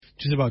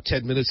Just about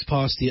 10 minutes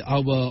past the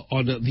hour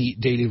on the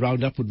Daily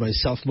Roundup with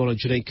myself, Maulana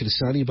Junaid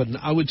Kirsani. But an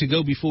hour to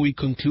go before we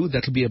conclude.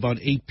 That'll be about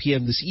 8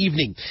 p.m. this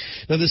evening.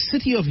 Now, the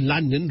City of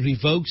London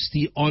revokes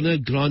the honour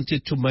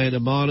granted to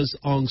Myanmar's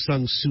Aung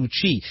San Suu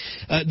Kyi.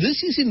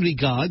 This is in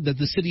regard that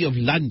the City of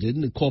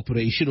London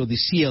Corporation, or the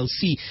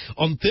CLC,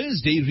 on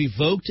Thursday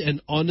revoked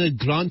an honour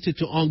granted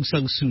to Aung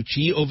San Suu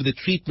Kyi over the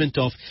treatment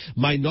of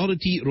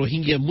minority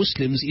Rohingya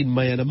Muslims in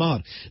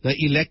Myanmar. The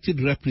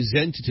elected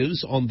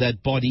representatives on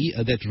that body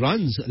that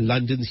runs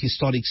London's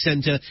historic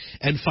centre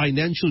and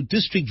financial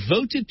district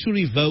voted to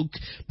revoke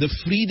the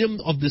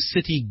freedom of the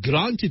city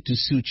granted to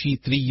Suu Kyi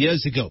 3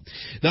 years ago.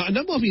 Now, a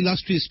number of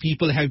illustrious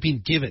people have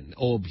been given,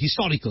 or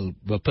historical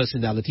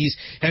personalities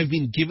have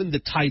been given the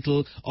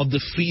title of the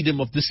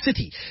freedom of the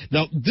city.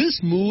 Now, this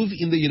move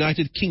in the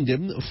United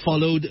Kingdom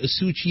followed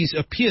Suu Kyi's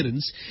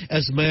appearance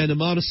as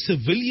Myanmar's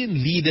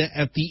civilian leader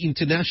at the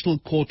International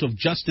Court of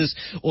Justice,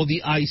 or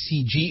the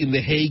ICJ, in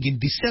The Hague in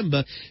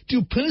December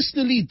to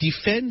personally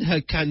defend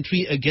her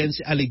country against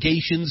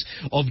allegations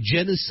of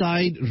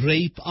genocide,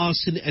 rape,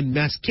 arson and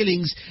mass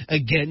killings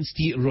against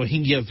the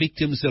Rohingya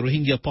victims, the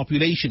Rohingya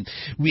population.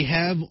 We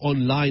have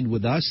online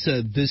with us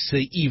this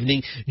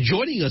evening,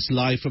 joining us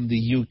live from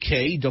the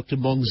UK, Dr.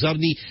 Mong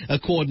Zarni, a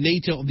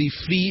coordinator of the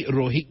Free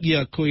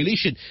Rohingya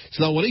Coalition.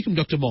 Assalamu alaikum,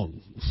 Dr.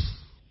 Mong.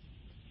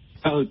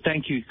 Oh,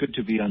 thank you. Good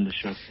to be on the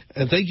show.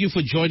 Thank you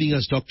for joining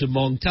us, Dr.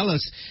 Mong. Tell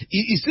us,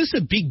 is this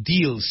a big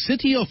deal?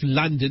 City of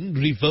London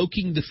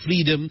revoking the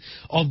freedom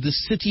of the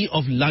City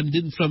of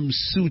London from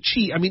Suu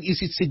Kyi. I mean,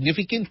 is it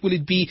significant? Will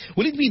it be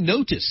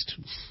noticed?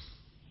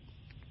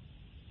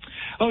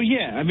 Oh,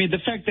 yeah. I mean, the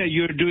fact that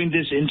you're doing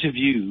this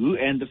interview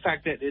and the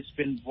fact that it's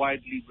been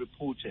widely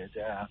reported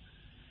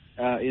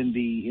in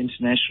the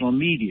international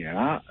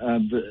media,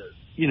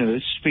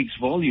 it speaks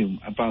volume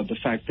about the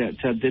fact that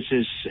this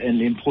is an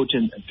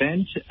important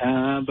event.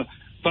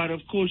 But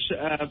of course,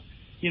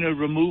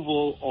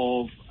 removal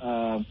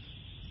of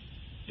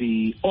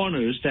the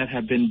honors that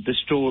have been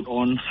bestowed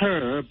on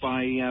her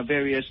by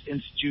various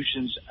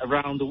institutions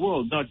around the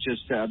world, not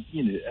just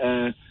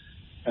the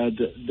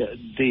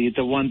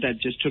one that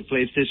just took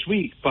place this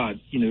week, but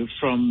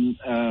from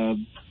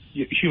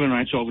human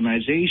rights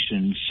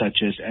organizations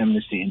such as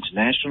Amnesty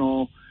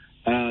International,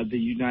 the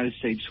United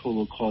States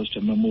Holocaust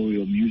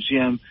Memorial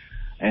Museum,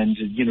 and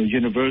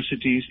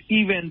universities,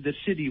 even the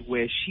city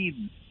where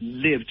she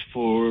lived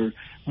for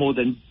more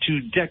than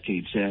 2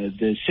 decades,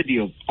 the city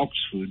of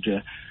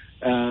Oxford,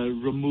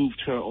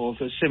 removed her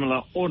of a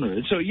similar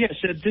honor. So yes,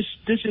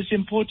 this is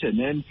important,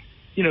 and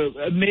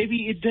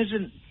maybe it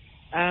doesn't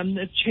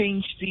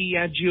change the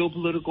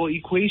geopolitical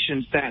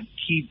equations that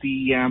keep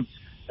the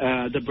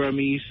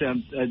Burmese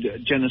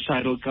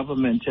genocidal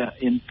government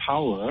in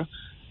power.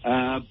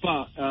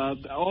 But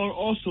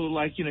also,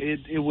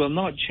 it will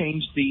not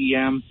change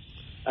the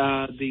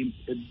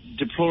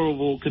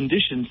deplorable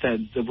conditions that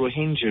the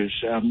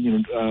Rohingyas,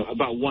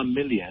 about 1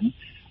 million,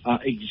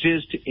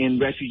 exist in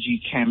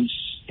refugee camps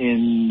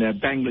in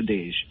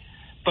Bangladesh.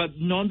 But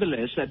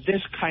nonetheless,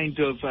 this kind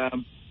of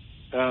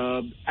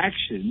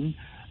action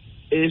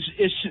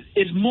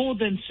is more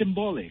than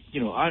symbolic.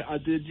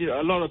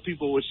 A lot of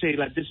people would say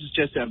this is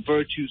just a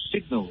virtue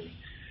signaling.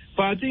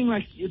 But I think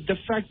the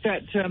fact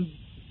that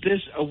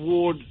this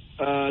award,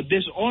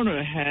 this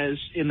honor has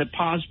in the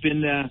past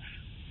been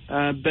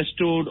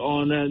bestowed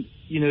on,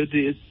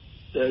 the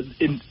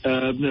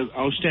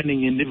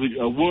outstanding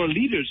individual world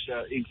leaders,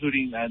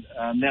 including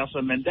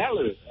Nelson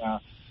Mandela.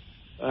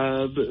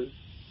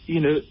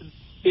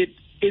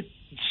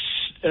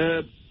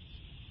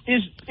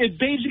 It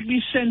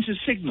basically sends a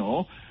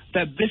signal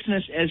that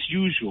business as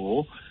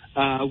usual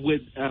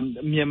with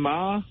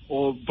Myanmar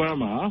or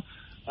Burma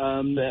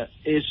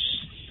is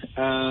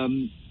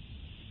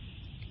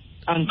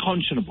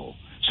unconscionable.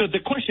 So the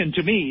question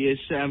to me is,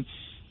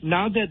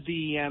 now that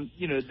the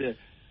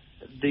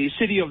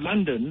City of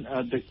London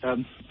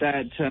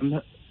that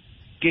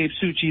gave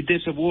Suu Kyi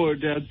this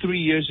award 3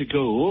 years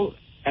ago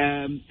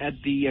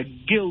at the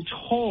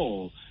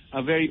Guildhall,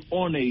 a very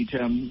ornate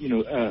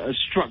a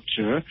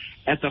structure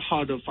at the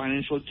heart of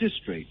financial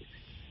district,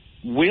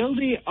 will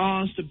they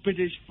ask the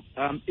British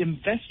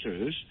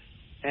investors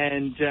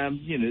and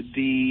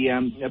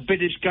the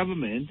British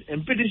government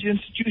and British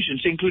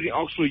institutions, including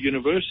Oxford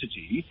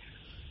University,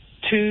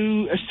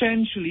 to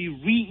essentially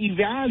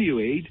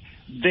reevaluate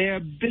their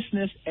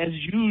business as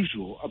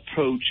usual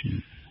approach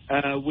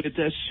with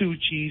Suu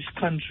Kyi's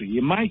country,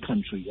 in my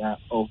country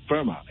of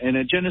Burma? And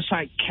a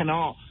genocide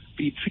cannot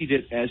be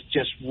treated as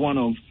just one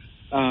of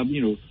a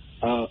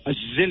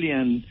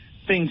zillion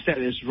things that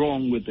is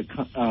wrong with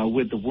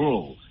the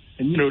world.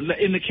 And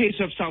in the case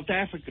of South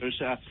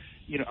Africa's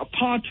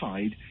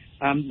apartheid,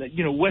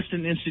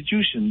 Western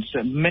institutions,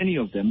 many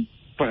of them,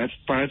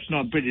 perhaps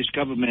not British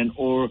government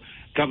or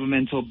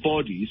governmental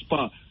bodies,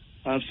 but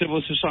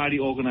civil society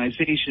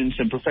organizations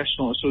and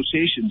professional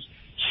associations,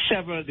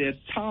 sever their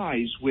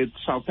ties with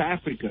South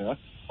Africa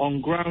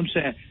on grounds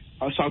that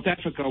South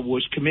Africa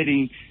was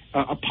committing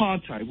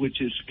apartheid, which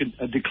is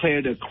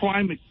declared a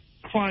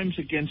crimes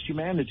against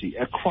humanity,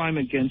 a crime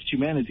against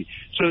humanity.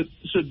 So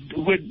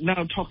we're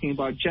now talking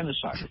about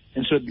genocide.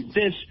 And so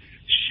this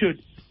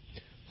should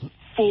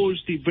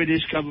force the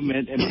British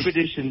government and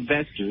British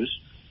investors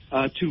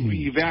to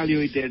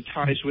reevaluate their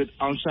ties with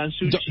Aung San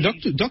Suu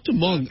Kyi. Dr.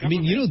 Mong, I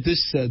mean,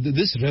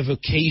 this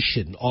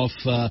revocation of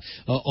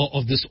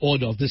this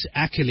order, of this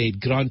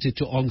accolade granted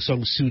to Aung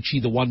San Suu Kyi,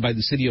 the one by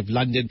the City of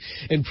London,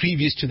 and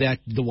previous to that,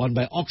 the one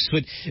by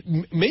Oxford,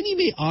 many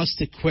may ask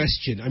the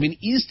question, I mean,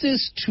 is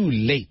this too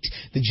late?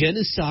 The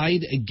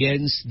genocide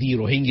against the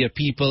Rohingya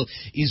people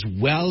is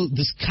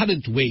this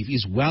current wave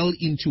is well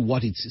into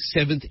its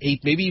 7th,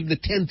 8th, maybe even the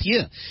 10th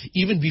year,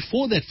 even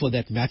before that for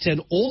that matter,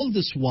 and all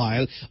this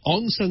while,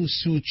 Aung San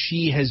Suu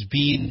Kyi has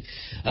been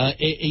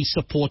a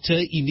supporter,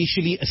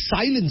 initially a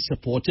silent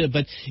supporter,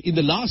 but in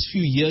the last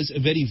few years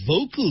a very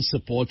vocal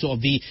supporter of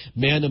the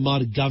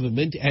Myanmar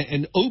government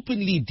and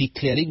openly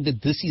declaring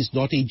that this is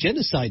not a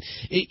genocide.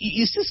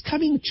 Is this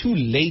coming too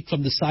late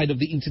from the side of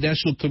the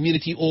international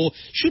community, or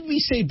should we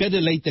say better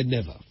late than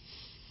never?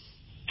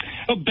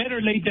 Oh,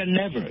 better late than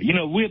never.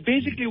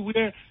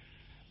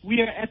 We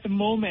are at the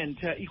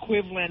moment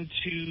equivalent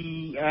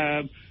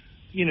to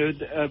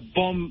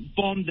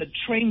bomb the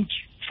train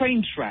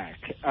track,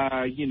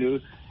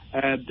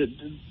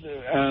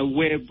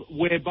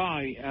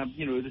 whereby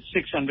the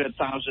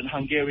 600,000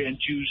 Hungarian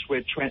Jews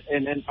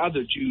and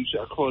other Jews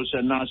across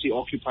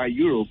Nazi-occupied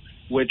Europe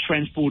were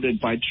transported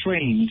by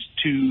trains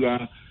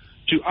to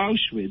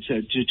Auschwitz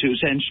to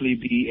essentially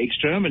be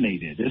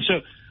exterminated. And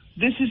so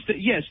this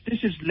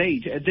is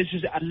late. This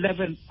is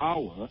 11th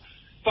hour,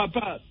 but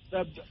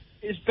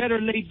it's better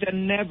late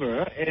than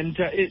never, and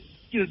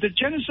the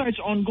genocide's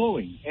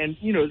ongoing, and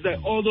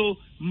although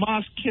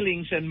mass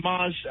killings and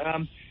mass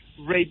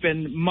rape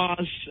and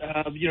mass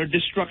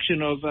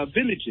destruction of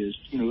villages,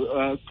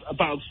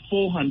 about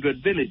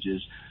 400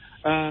 villages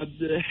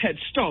had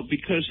stopped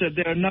because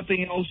there are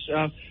nothing else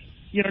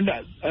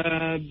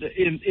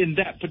in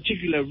that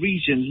particular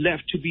region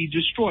left to be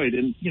destroyed,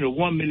 and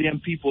 1 million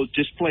people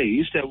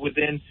displaced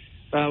within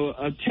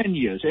 10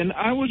 years. And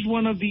I was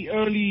one of the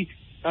early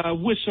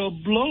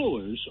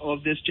whistleblowers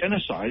of this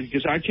genocide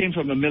because I came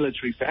from a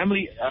military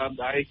family.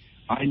 I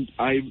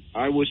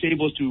was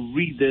able to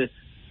read the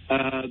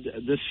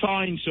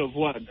signs of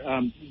what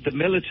the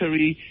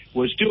military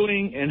was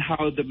doing and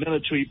how the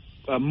military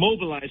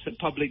mobilized the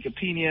public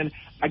opinion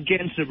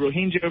against the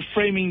Rohingya,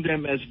 framing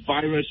them as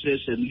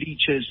viruses and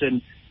leeches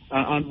and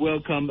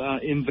unwelcome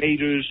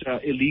invaders,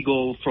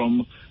 illegal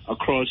from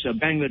across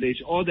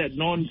Bangladesh, all that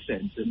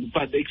nonsense,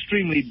 but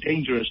extremely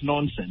dangerous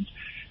nonsense.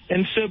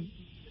 And so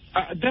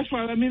that's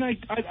why,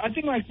 I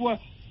think what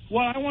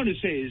I want to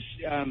say is,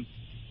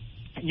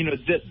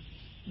 that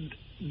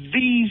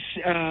these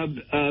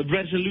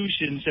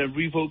resolutions and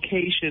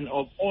revocation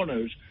of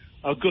honors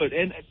are good,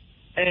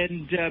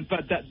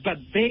 but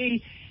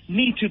they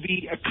need to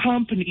be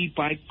accompanied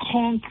by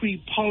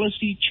concrete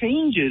policy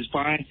changes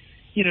by,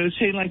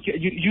 say like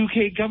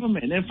UK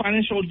government and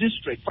financial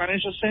district,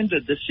 financial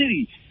center, the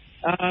city,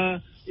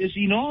 is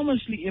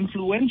enormously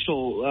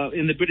influential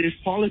in the British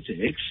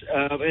politics,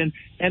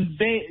 and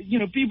they,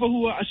 people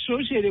who are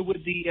associated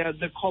with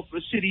the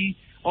corporate City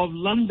of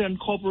London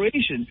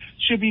Corporation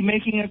should be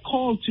making a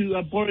call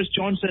to Boris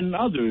Johnson and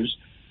others,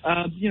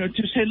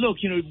 to say, look,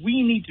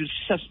 we need to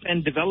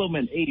suspend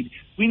development aid.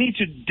 We need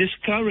to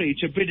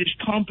discourage a British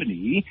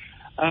company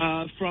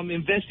from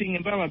investing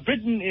in Burma.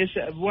 Britain is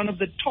one of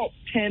the top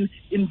 10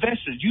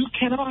 investors. You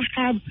cannot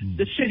have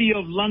the City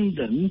of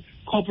London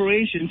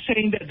Corporation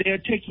saying that they are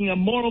taking a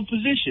moral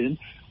position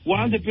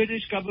while the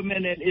British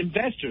government and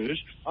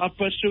investors are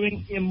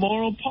pursuing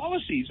immoral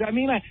policies.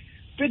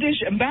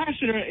 British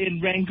ambassador in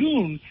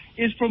Rangoon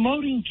is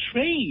promoting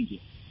trade.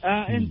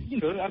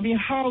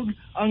 How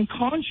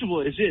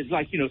unconscionable is it?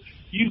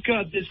 You've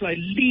got this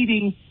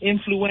leading,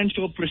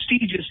 influential,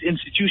 prestigious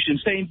institution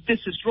saying this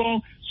is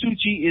wrong. Suu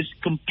Kyi is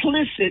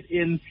complicit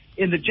in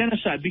the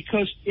genocide,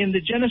 because in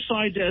the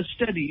genocide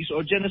studies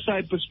or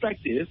genocide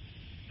perspective,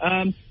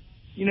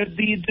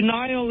 the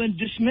denial and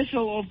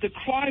dismissal of the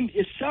crime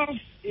itself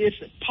is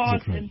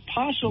part and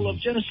parcel of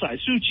genocide.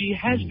 Suu Kyi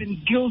has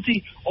been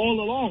guilty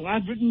all along.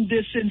 I've written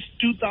this since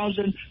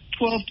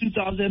 2012,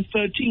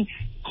 2013,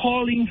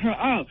 calling her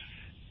out.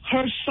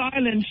 Her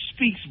silence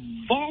speaks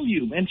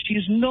volume, and she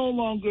is no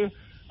longer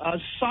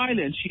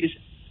silent. She is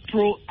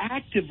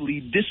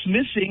proactively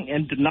dismissing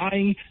and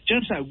denying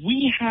genocide.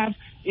 We have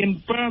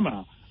in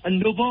Burma a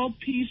Nobel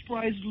Peace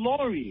Prize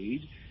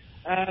laureate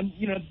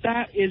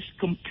that is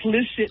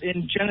complicit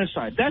in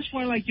genocide. That's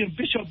why,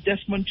 Bishop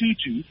Desmond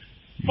Tutu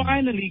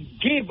finally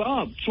gave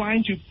up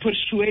trying to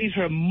persuade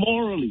her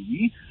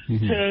morally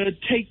to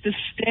take the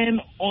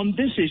stand on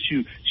this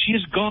issue. She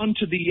has gone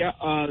to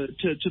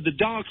the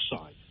dark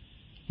side.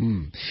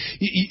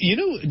 You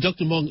know,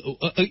 Dr. Mong,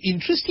 an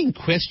interesting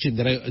question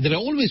that I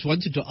always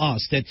wanted to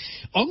ask, that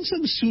Aung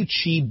San Suu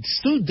Kyi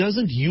still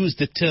doesn't use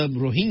the term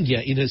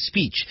Rohingya in her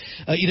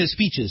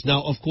speeches.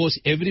 Now, of course,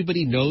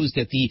 everybody knows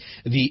that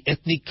the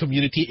ethnic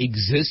community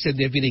exists and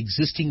they've been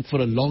existing for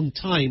a long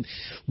time.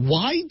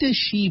 Why does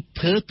she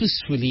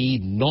purposefully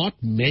not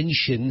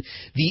mention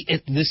the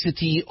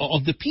ethnicity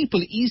of the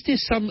people? Is there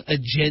some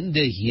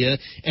agenda here?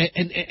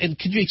 And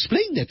could you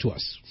explain that to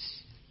us?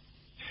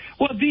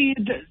 Well,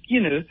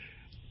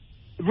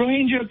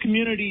 Rohingya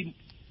community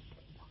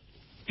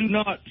do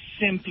not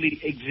simply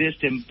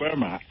exist in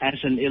Burma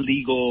as an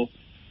illegal,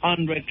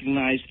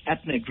 unrecognized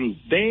ethnic group.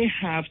 They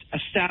have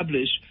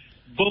established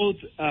both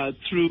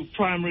through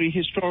primary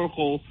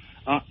historical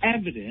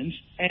evidence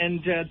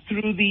and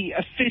through the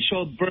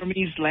official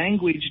Burmese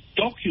language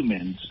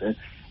documents,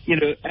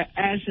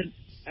 as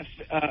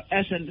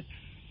an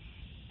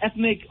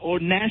ethnic or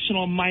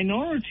national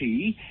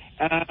minority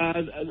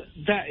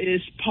that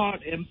is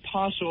part and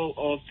parcel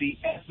of the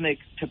ethnic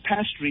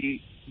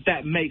tapestry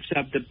that makes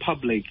up the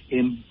public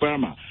in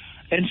Burma.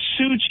 And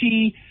Suu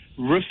Kyi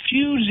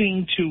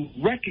refusing to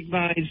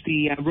recognize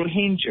the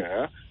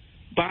Rohingya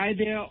by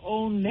their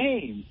own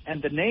name,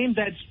 and the name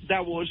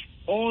that was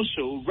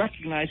also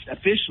recognized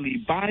officially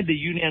by the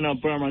Union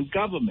of Burma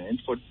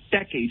government for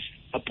decades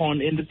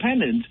upon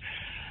independence,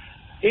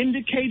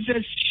 indicates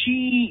that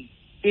she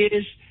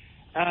is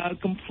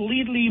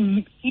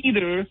completely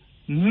either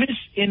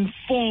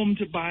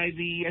misinformed by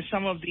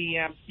some of the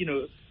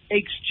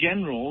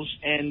ex-generals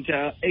and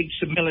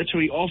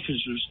ex-military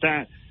officers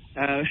that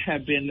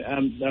have been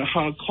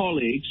her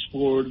colleagues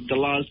for the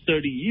last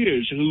 30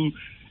 years, who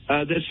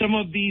there's some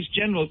of these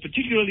generals,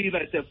 particularly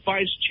like the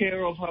vice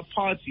chair of her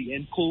party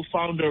and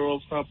co-founder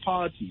of her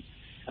party,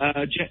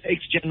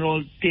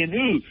 ex-general Tien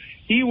Oo.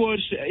 He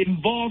was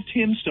involved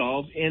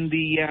himself in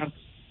the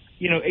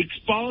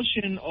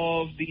expulsion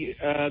of the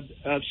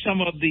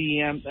some of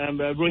the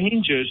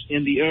Rohingyas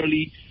in the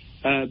early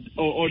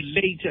or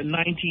late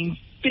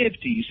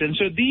 1950s, and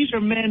so these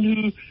are men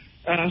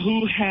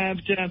who have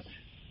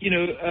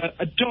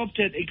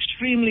adopted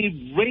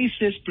extremely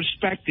racist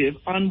perspective,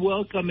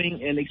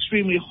 unwelcoming and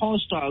extremely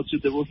hostile to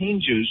the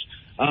Rohingyas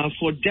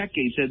for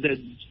decades. The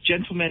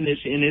gentleman is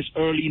in his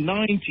early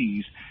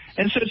 90s,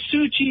 and so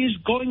Suu Kyi is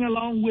going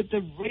along with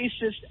the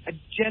racist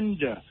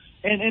agenda.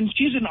 And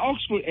she's an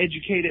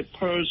Oxford-educated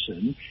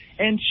person,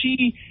 and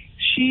she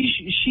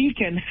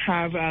can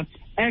have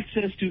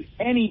access to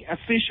any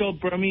official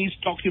Burmese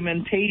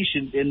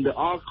documentation in the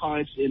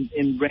archives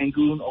in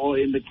Rangoon or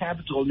in the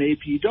capital,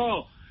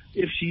 Naypyidaw,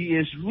 if she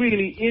is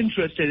really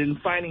interested in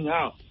finding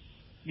out,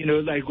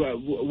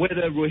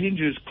 whether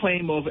Rohingyas'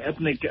 claim of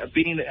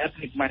being the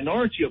ethnic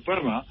minority of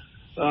Burma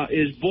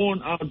is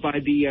borne out by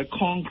the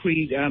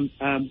concrete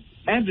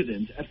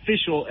evidence,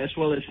 official as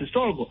well as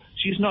historical.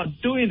 She's not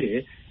doing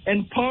it.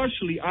 And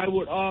partially, I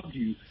would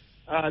argue,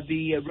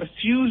 the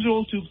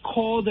refusal to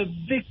call the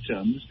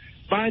victims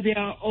by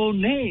their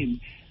own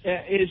name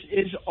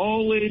is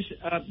always,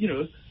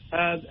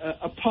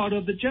 a part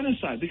of the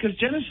genocide. Because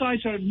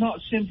genocides are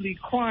not simply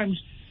crimes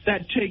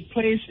that take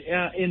place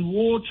in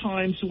war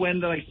times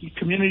when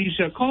communities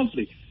are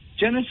conflict.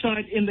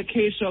 Genocide, in the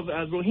case of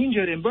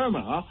Rohingya in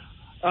Burma,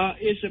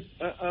 is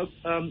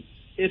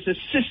a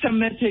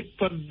systematic,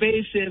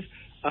 pervasive,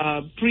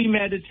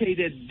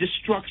 premeditated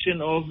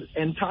destruction of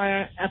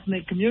entire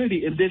ethnic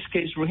community, in this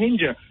case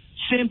Rohingya,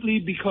 simply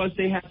because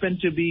they happen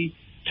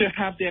to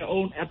have their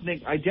own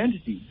ethnic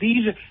identity.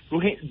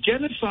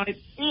 Genocide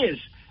is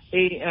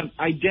an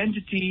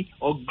identity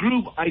or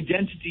group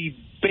identity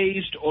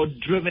based or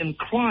driven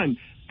crime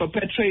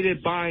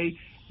perpetrated by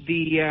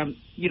the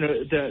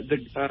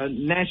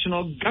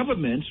national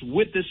governments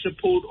with the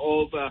support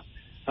of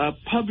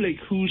public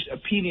whose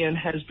opinion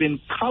has been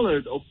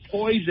colored or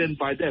poisoned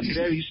by that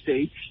very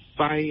state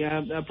by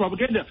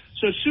propaganda.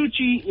 So Suu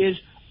Kyi is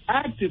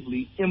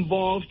actively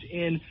involved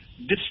in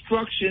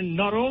destruction,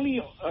 not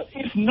only,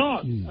 if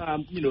not, in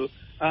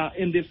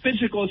the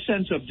physical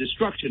sense of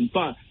destruction,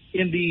 but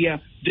in the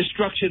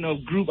destruction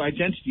of group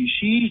identity.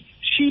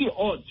 She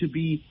ought to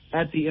be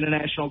at the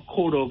International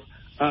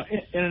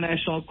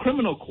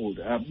Criminal Court,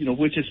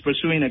 which is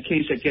pursuing a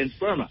case against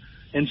Burma.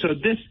 And so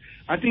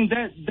I think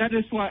that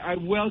is why I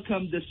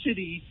welcome the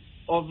City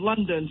of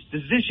London's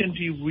decision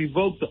to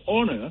revoke the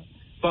honor.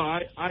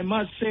 But I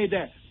must say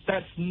that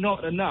that's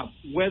not enough.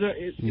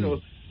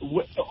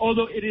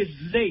 Although it is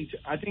late,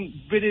 I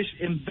think British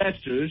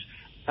investors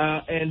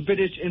and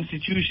British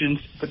institutions,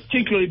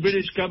 particularly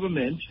British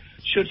government,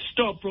 should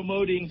stop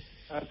promoting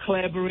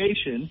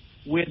collaboration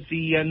with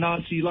the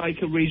Nazi-like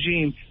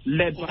regime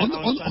led by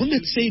on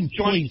that same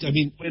point. I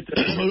mean,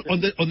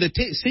 on the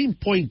same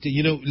point,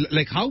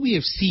 like how we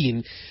have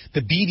seen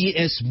the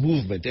BDS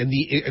movement and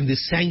the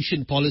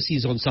sanction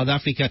policies on South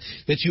Africa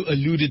that you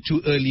alluded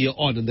to earlier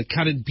on, and the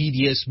current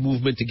BDS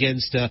movement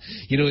against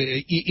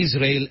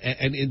Israel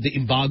and the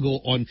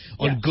embargo on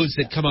goods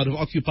that come out of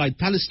occupied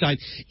Palestine.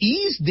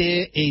 Is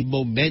there a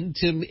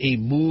momentum, a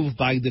move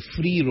by the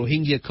Free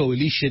Rohingya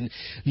Coalition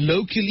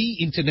locally,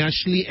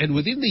 internationally, and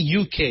within the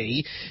UK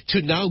way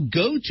to now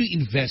go to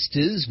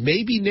investors,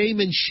 maybe name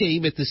and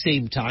shame at the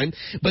same time,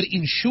 but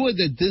ensure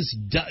that this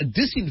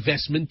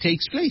disinvestment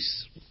takes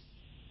place?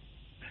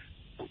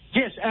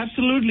 Yes,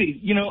 absolutely.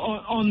 You know,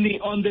 on the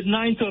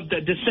 9th of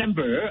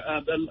December,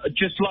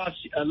 just last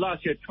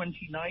year,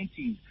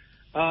 2019,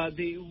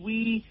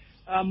 we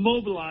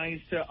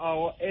mobilized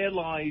our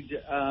allied,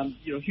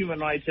 human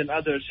rights and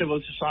other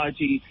civil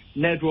society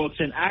networks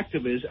and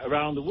activists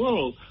around the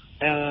world.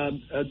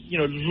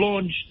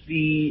 Launched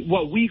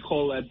what we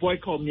call a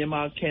Boycott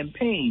Myanmar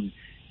campaign.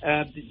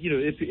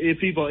 If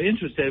people are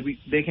interested,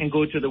 they can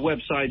go to the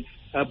website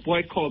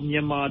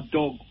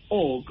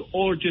boycottmyanmar.org,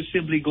 or just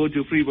simply go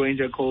to Free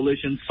Rohingya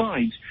Coalition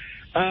site.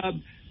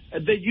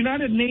 The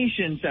United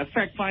Nations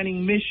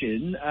fact-finding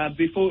mission,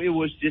 before it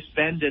was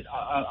disbanded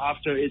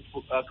after it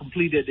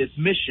completed its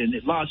mission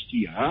last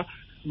year,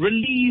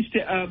 released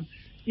a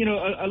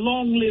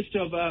long list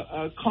of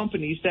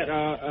companies that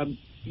are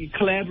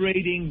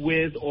collaborating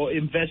with or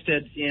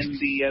invested in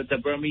the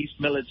Burmese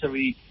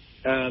military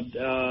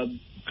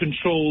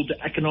controlled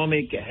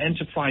economic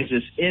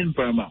enterprises in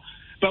Burma.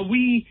 But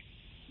we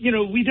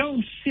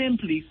don't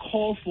simply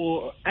call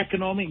for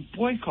economic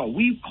boycott.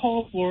 We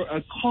call for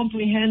a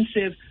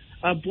comprehensive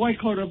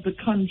boycott of the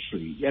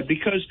country. Yeah,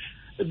 because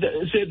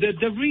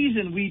the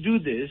reason we do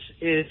this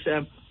is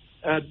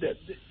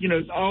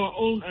our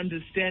own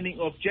understanding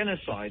of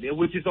genocide,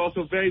 which is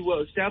also very well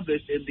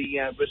established in the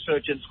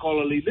research and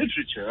scholarly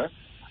literature,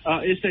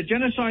 is that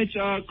genocides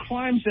are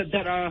crimes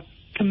that are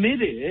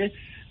committed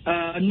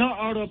not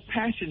out of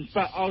passion,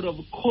 but out of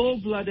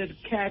cold-blooded,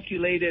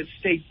 calculated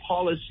state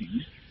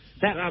policies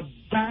that are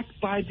backed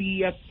by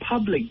the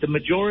public, the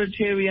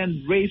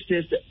majoritarian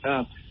racist,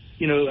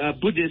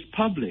 Buddhist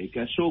public,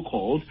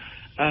 so-called.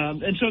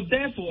 And so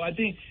therefore, I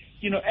think,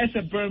 as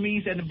a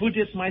Burmese and a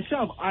Buddhist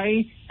myself,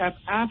 I have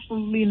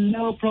absolutely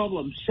no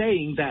problem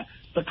saying that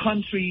the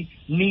country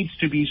needs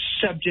to be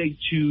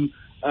subject to,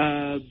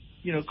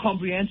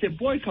 comprehensive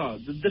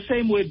boycott. The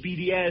same way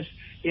BDS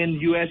in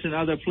U.S. and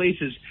other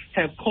places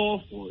have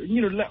called for.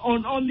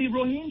 On the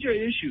Rohingya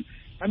issue,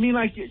 I mean,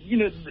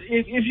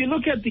 if you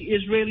look at the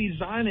Israeli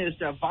Zionist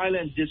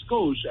violent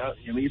discourse,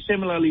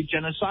 similarly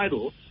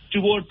genocidal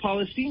toward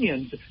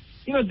Palestinians,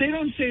 they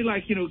don't say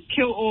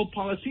kill all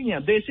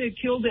Palestinians. They say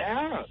kill the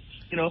Arabs.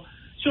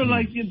 So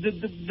and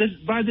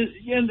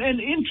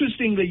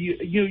interestingly,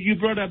 you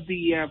brought up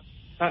the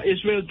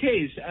Israel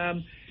case.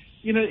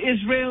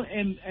 Israel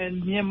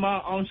and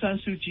Myanmar Aung San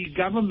Suu Kyi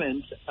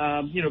government,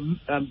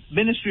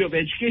 Ministry of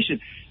Education,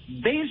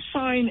 they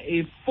signed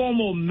a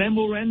formal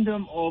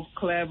memorandum of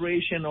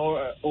collaboration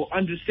or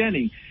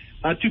understanding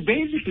to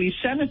basically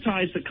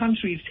sanitize the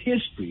country's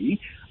history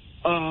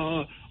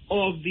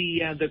of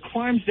the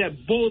crimes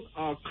that both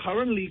are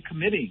currently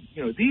committing.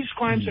 These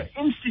crimes are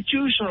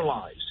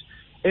institutionalized.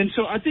 And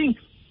so I think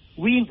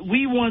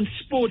we want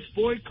sports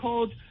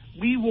boycott.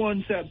 We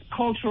want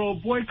cultural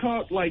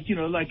boycott,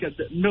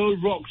 no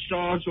rock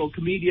stars or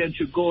comedians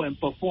should go and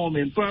perform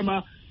in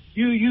Burma.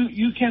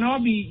 You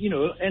cannot be,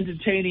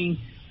 entertaining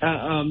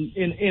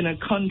in a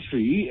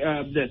country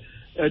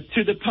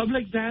to the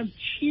public that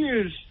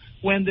cheers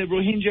when the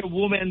Rohingya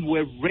women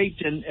were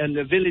raped and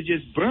the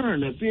villages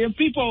burned.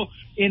 People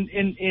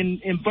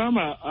in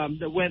Burma,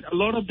 when a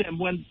lot of them,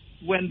 when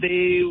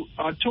they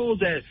are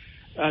told that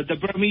the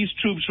Burmese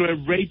troops were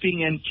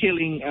raping and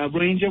killing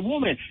Rohingya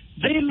women,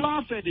 they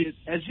laugh at it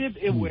as if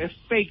it were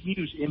fake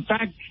news. In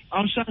fact,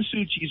 Aung San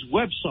Suu Kyi's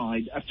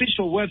website,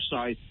 official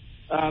website,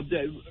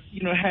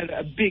 had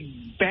a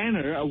big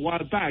banner a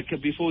while back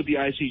before the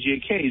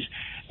ICJ case,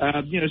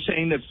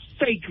 saying that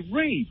fake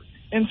rape.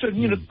 And so,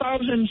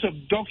 thousands of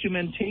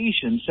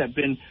documentations have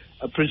been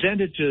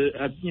presented to,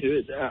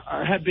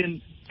 have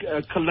been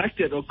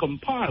collected or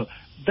compiled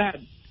that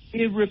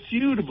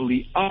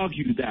irrefutably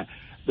argue that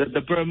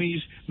the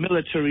Burmese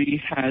military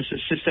has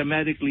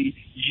systematically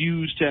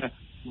used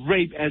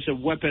rape as a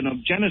weapon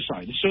of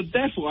genocide. So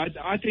therefore,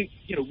 I think,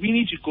 we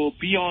need to go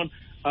beyond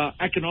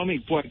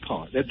economic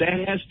boycott. That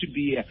there has to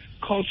be a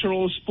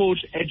cultural,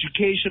 sports,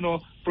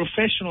 educational,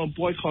 professional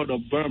boycott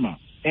of Burma.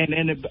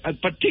 And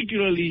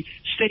particularly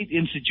state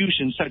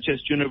institutions such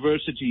as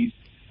universities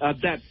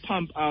that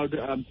pump out,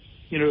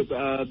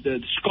 the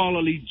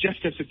scholarly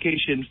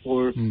justification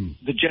for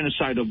the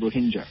genocide of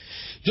Rohingya.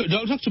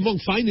 Dr.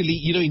 Mong, finally,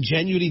 in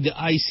January, the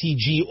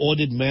ICJ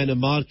ordered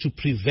Myanmar to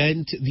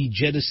prevent the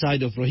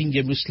genocide of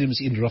Rohingya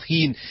Muslims in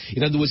Rakhine.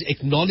 In other words,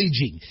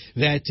 acknowledging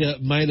that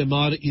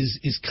Myanmar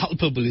is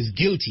culpable, is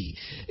guilty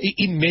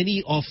in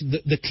many of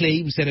the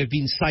claims that have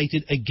been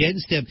cited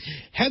against them.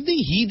 Have they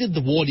heeded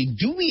the warning?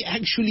 Do we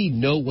actually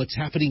know what's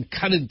happening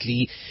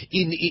currently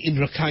in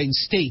Rakhine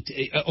State?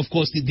 Of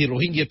course, the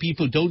Rohingya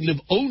people don't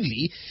live only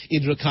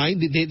in Rakhine.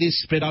 They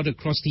spread out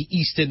across the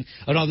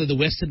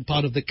western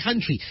part of the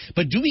country.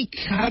 But do we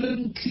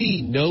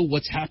currently know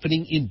what's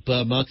happening in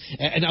Burma?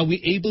 And are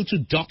we able to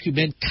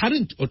document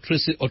current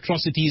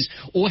atrocities,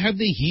 or have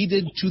they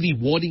heeded to the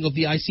warning of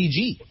the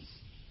ICJ?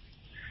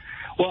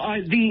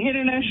 Well, the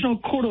International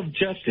Court of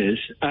Justice,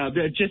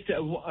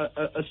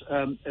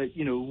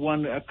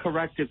 one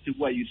corrective to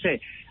what you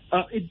say,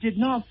 it did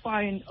not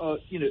find,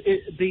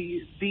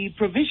 the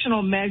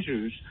provisional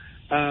measures,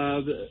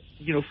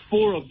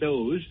 4 of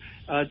those,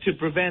 to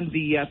prevent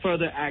the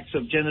further acts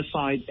of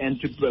genocide and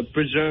to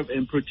preserve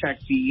and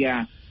protect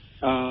the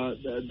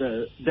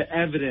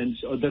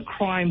evidence or the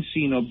crime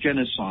scene of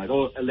genocide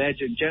or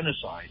alleged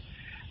genocide.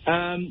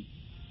 The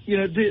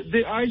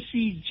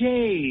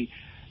ICJ,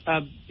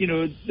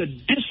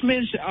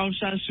 dismissed Aung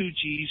San Suu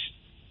Kyi's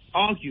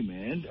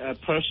argument,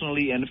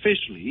 personally and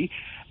officially,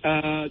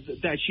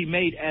 that she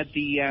made at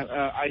the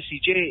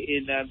ICJ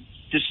in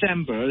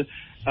December,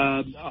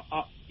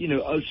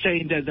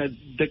 saying that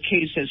the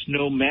case has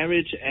no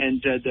merit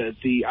and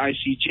the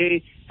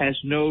ICJ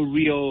has no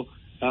real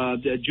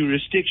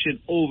jurisdiction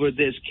over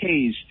this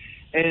case,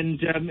 and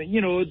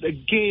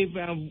gave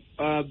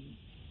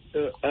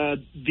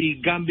the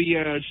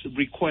Gambia's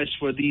request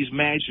for these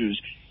measures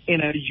in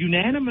a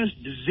unanimous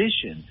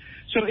decision.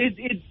 So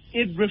it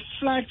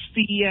reflects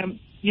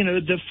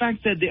the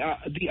fact that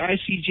the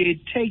ICJ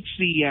takes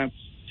the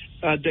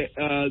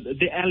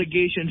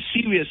allegation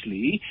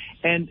seriously,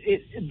 and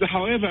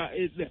however,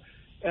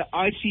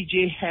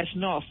 ICJ has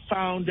not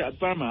found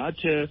Burma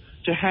to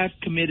have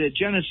committed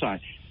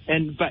genocide,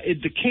 but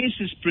the case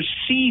is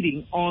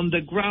proceeding on the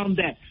ground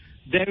that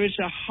there is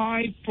a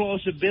high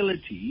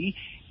plausibility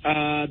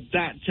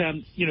that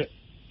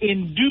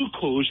in due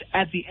course,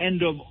 at the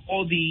end of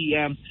all the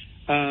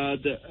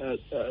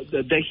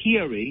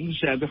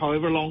hearings,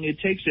 however long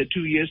it takes,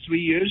 2 years, 3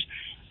 years,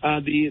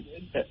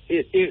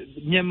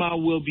 Myanmar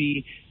will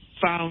be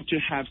found to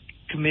have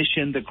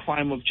commissioned the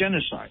crime of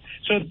genocide.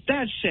 So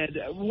that said,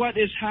 what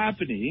is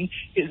happening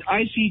is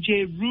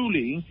ICJ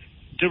ruling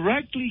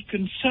directly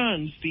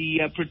concerns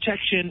the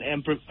protection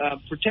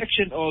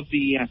of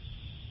the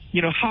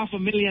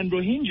 500,000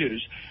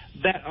 Rohingyas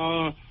that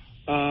are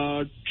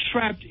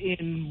trapped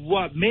in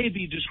what may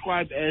be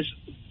described as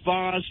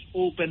vast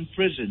open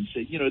prisons.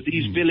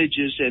 These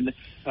villages and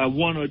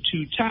 1 or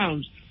 2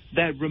 towns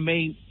that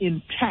remain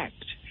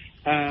intact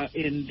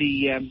in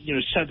the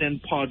southern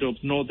part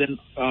of northern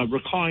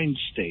Rakhine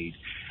State.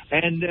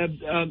 And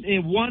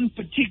in one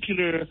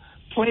particular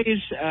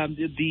place,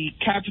 the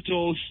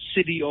capital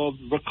city of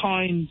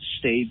Rakhine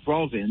State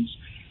province,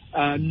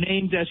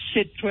 named as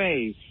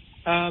Sitwe,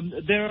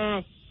 there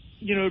are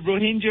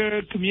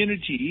Rohingya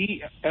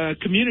communities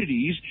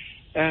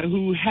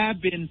who have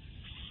been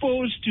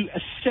forced to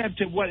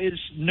accept what is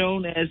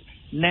known as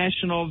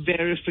national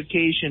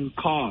verification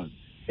card.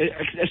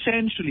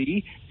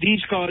 Essentially,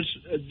 these cards,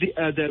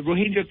 the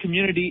Rohingya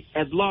community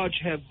at large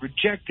have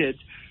rejected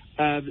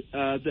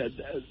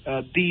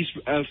these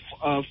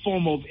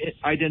form of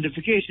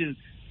identification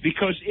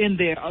because, in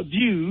their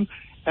view,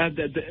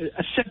 the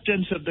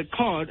acceptance of the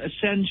card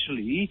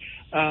essentially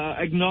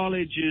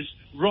acknowledges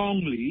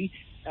wrongly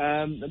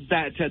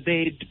that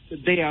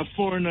they are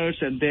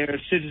foreigners and their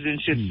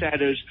citizenship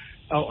status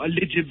or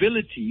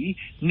eligibility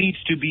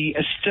needs to be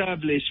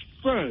established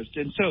first.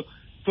 And so,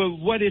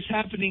 what is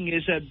happening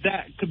is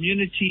that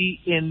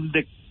community in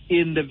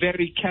the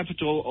very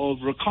capital of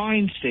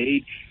Rakhine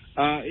State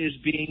is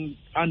being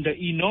under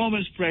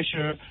enormous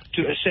pressure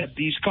to accept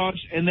these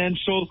cards, and then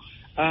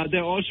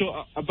there are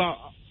also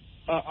about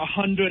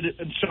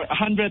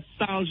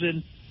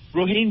 100,000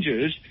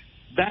 Rohingyas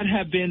that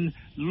have been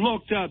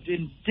locked up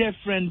in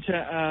different,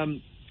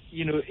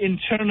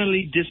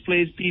 internally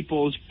displaced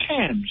people's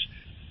camps.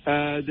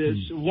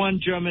 There's one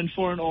German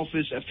Foreign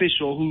Office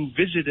official who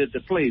visited the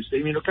place.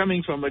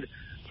 Coming from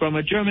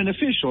a German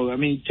official,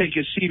 take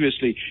it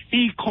seriously.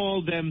 He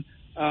called them,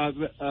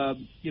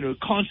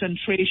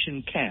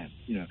 concentration camp.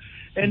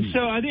 And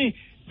so I think,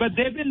 but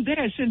they've been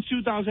there since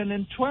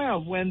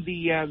 2012 when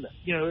the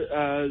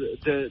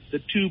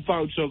 2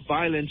 bouts of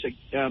violence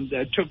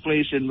that took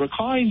place in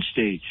Rakhine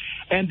State,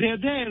 and they're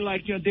there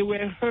they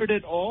were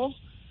herded off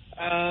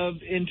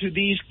into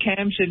these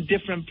camps in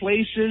different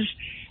places.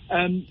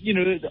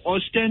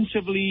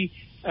 Ostensibly,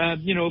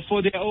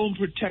 for their own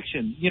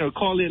protection,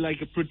 call it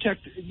like a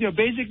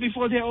basically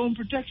for their own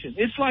protection.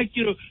 It's like,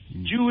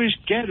 Jewish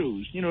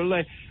ghettos,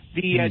 like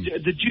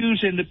the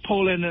Jews in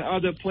Poland and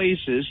other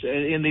places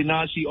in the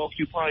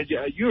Nazi-occupied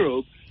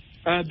Europe,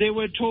 they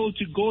were told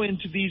to go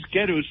into these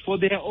ghettos for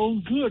their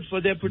own good,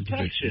 for their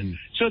protection.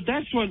 So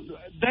that's what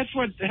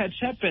has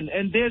happened,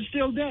 and they're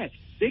still there.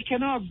 They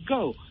cannot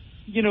go,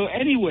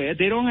 anywhere.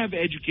 They don't have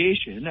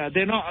education.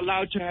 They're not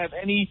allowed to have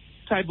any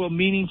type of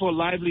meaningful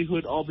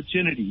livelihood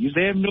opportunities.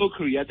 They have no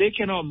career. They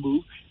cannot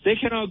move. They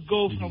cannot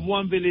go from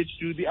one village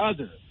to the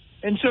other.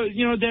 And so,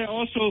 there are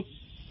also,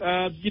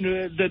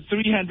 the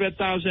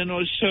 300,000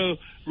 or so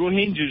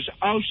Rohingyas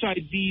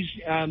outside these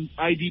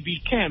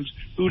IDP camps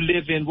who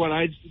live in what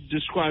I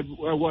describe,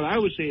 what I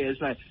would say as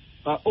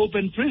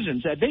open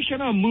prisons. They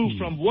cannot move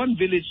from one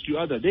village to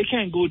other. They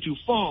can't go to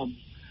farms.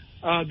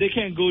 They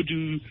can't go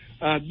to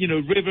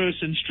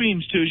rivers and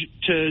streams to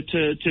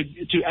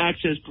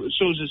access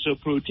sources of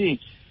protein,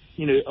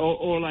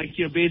 or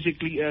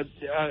basically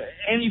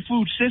any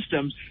food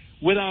systems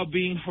without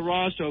being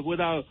harassed or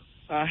without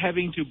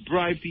having to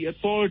bribe the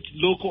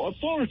local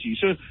authority.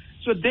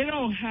 So they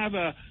don't have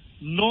a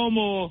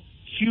normal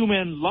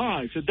human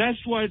life. So that's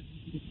why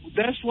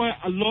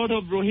a lot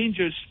of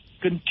Rohingyas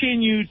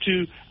continue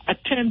to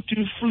attempt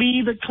to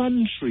flee the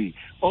country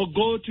or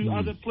go to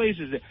other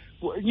places.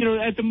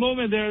 At the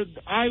moment,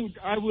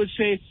 I would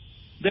say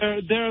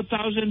there are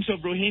thousands of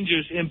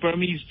Rohingyas in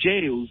Burmese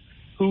jails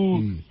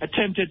who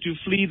attempted to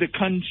flee the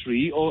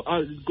country or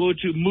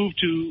move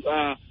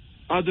to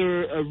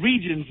other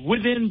regions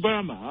within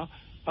Burma.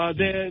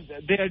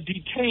 They are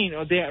detained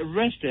or they are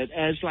arrested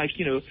as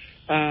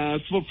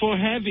for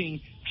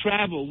having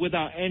traveled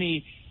without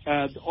any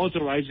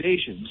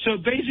authorization. So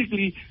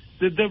basically,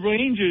 the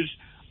Rohingyas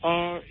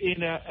are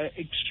in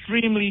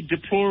extremely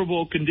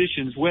deplorable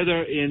conditions,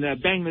 whether in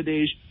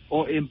Bangladesh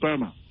or in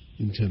Burma.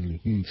 Internally.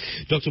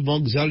 Dr.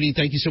 Monk Zalri,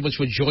 thank you so much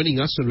for joining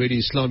us on Radio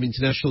Islam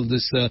International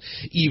this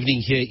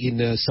evening here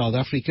in South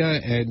Africa,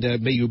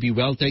 and may you be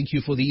well. Thank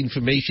you for the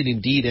information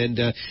indeed, and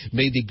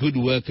may the good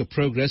work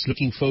progress.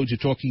 Looking forward to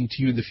talking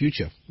to you in the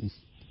future.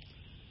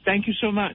 Thank you so much.